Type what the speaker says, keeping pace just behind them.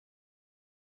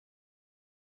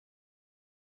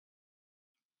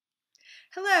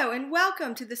Hello and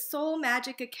welcome to the Soul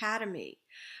Magic Academy.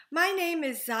 My name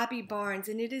is Zabi Barnes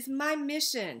and it is my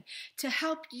mission to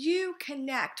help you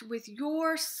connect with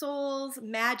your soul's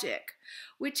magic,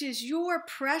 which is your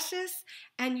precious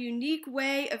and unique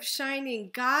way of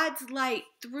shining God's light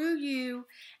through you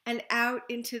and out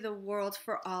into the world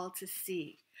for all to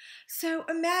see. So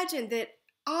imagine that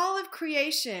all of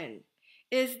creation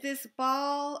is this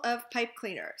ball of pipe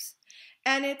cleaners.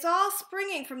 And it's all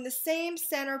springing from the same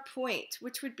center point,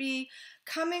 which would be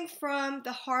coming from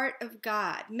the heart of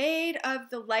God, made of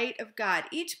the light of God.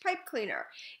 Each pipe cleaner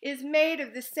is made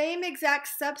of the same exact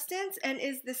substance and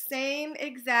is the same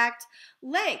exact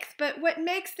length. But what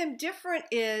makes them different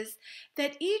is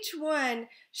that each one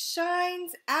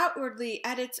shines outwardly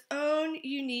at its own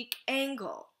unique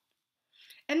angle.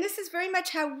 And this is very much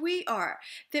how we are,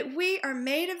 that we are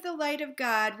made of the light of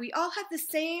God. We all have the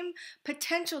same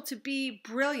potential to be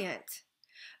brilliant,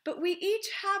 but we each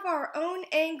have our own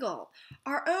angle,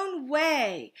 our own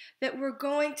way that we're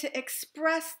going to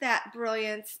express that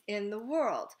brilliance in the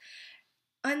world.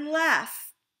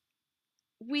 Unless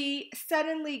we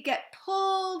suddenly get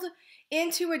pulled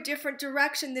into a different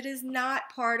direction that is not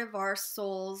part of our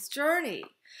soul's journey.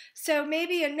 So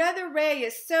maybe another ray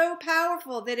is so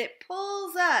powerful that it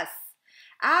pulls us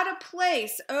out of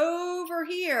place over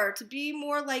here to be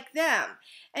more like them.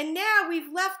 And now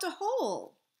we've left a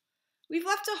hole. We've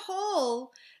left a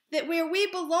hole that where we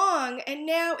belong, and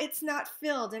now it's not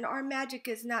filled and our magic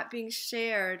is not being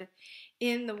shared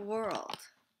in the world.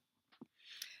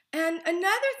 And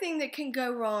another thing that can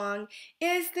go wrong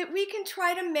is that we can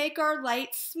try to make our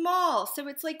light small. So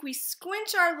it's like we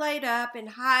squinch our light up and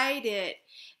hide it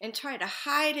and try to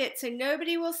hide it so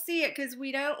nobody will see it because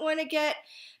we don't want to get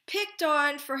picked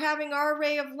on for having our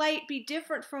ray of light be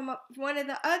different from one of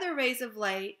the other rays of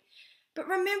light. But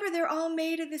remember, they're all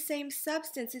made of the same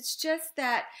substance. It's just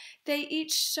that they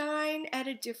each shine at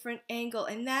a different angle,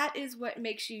 and that is what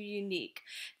makes you unique.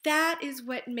 That is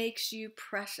what makes you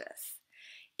precious.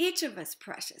 Each of us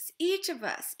precious. Each of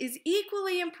us is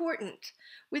equally important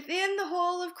within the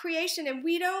whole of creation, and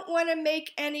we don't want to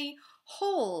make any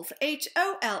holes,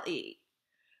 H-O-L-E.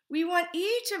 We want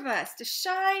each of us to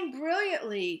shine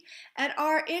brilliantly at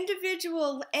our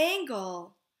individual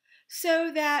angle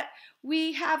so that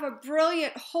we have a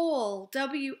brilliant whole,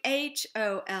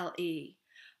 W-H-O-L-E,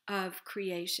 of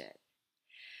creation.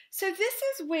 So this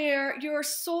is where your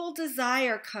soul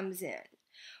desire comes in.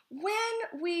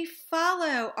 When we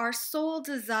follow our soul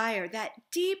desire, that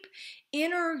deep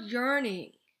inner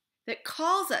yearning that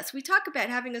calls us, we talk about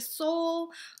having a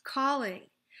soul calling.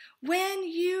 When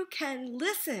you can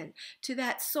listen to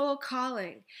that soul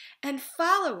calling and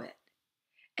follow it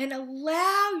and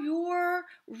allow your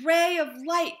ray of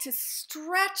light to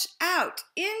stretch out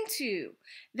into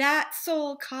that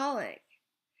soul calling,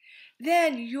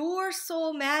 then your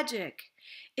soul magic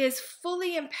is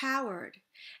fully empowered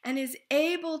and is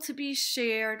able to be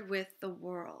shared with the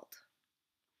world.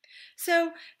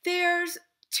 So there's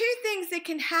two things that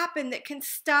can happen that can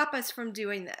stop us from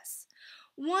doing this.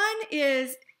 One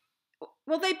is,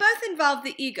 well, they both involve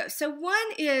the ego. So one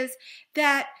is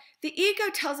that the ego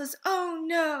tells us, oh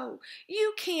no,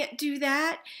 you can't do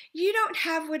that. You don't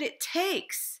have what it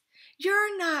takes.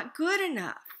 You're not good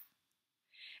enough.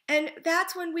 And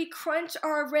that's when we crunch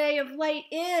our ray of light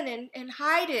in and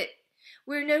hide it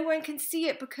where no one can see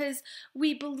it because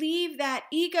we believe that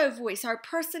ego voice, our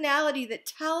personality that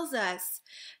tells us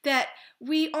that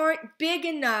we aren't big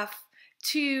enough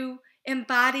to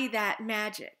embody that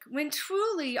magic. When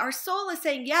truly our soul is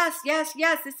saying, yes, yes,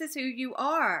 yes, this is who you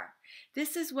are.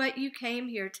 This is what you came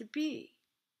here to be.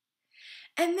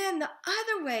 And then the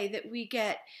other way that we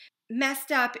get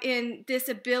messed up in this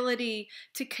ability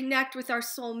to connect with our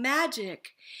soul magic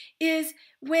is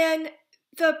when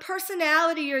the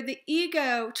personality or the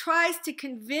ego tries to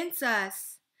convince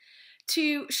us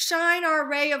to shine our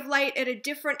ray of light at a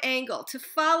different angle, to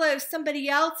follow somebody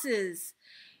else's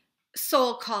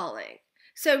soul calling.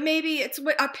 So maybe it's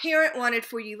what a parent wanted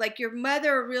for you, like your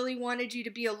mother really wanted you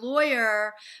to be a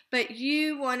lawyer, but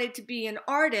you wanted to be an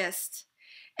artist.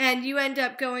 And you end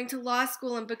up going to law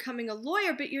school and becoming a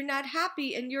lawyer, but you're not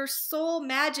happy and your soul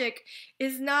magic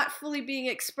is not fully being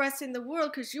expressed in the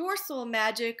world because your soul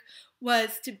magic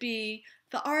was to be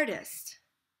the artist.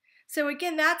 So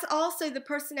again, that's also the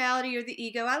personality or the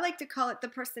ego. I like to call it the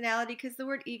personality because the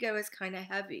word ego is kind of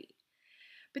heavy.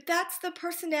 But that's the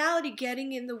personality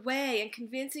getting in the way and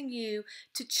convincing you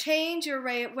to change your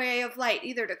way of light,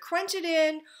 either to crunch it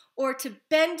in or to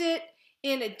bend it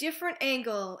in a different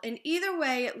angle. And either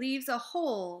way, it leaves a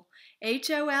hole,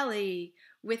 H-O-L-E,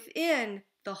 within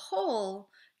the whole,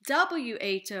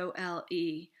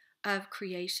 W-H-O-L-E, of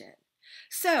creation.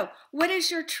 So, what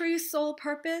is your true soul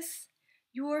purpose?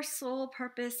 Your soul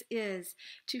purpose is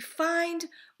to find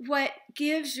what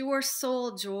gives your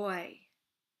soul joy,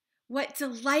 what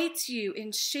delights you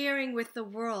in sharing with the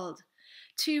world,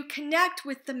 to connect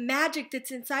with the magic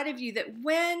that's inside of you, that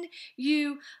when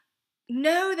you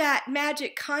know that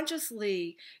magic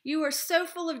consciously, you are so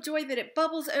full of joy that it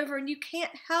bubbles over and you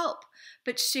can't help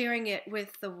but sharing it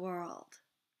with the world.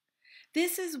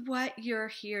 This is what you're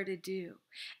here to do.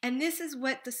 And this is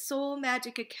what the Soul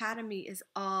Magic Academy is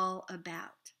all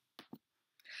about.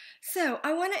 So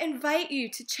I want to invite you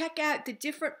to check out the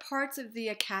different parts of the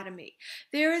Academy.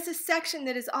 There is a section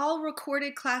that is all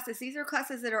recorded classes. These are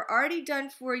classes that are already done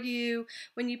for you.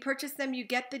 When you purchase them, you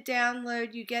get the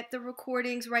download, you get the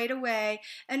recordings right away.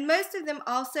 And most of them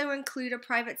also include a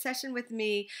private session with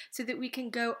me so that we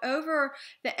can go over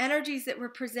the energies that were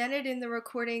presented in the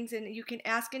recordings, and you can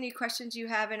ask any questions you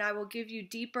have, and I will give you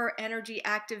deeper energy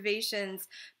activations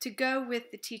to go with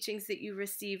the teachings that you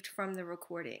received from the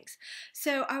recordings.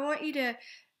 So I want you to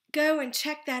go and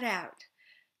check that out.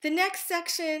 The next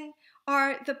section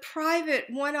are the private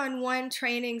one-on-one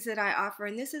trainings that I offer,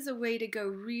 and this is a way to go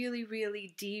really,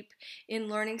 really deep in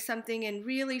learning something and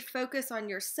really focus on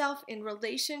yourself in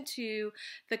relation to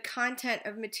the content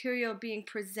of material being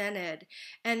presented,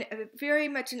 and very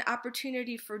much an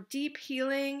opportunity for deep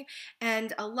healing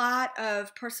and a lot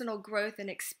of personal growth and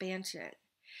expansion.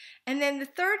 And then the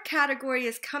third category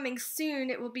is coming soon.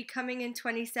 It will be coming in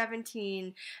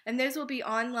 2017, and those will be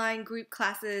online group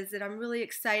classes that I'm really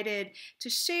excited to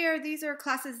share. These are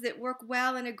classes that work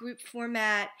well in a group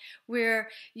format where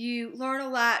you learn a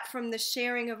lot from the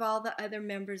sharing of all the other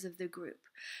members of the group.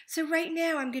 So right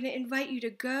now I'm going to invite you to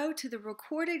go to the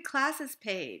recorded classes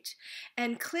page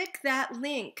and click that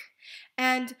link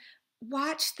and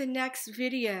watch the next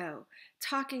video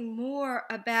talking more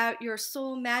about your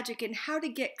soul magic and how to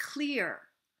get clear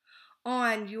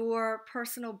on your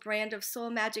personal brand of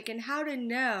soul magic and how to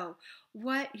know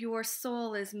what your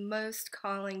soul is most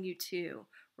calling you to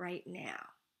right now.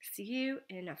 See you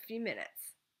in a few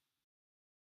minutes.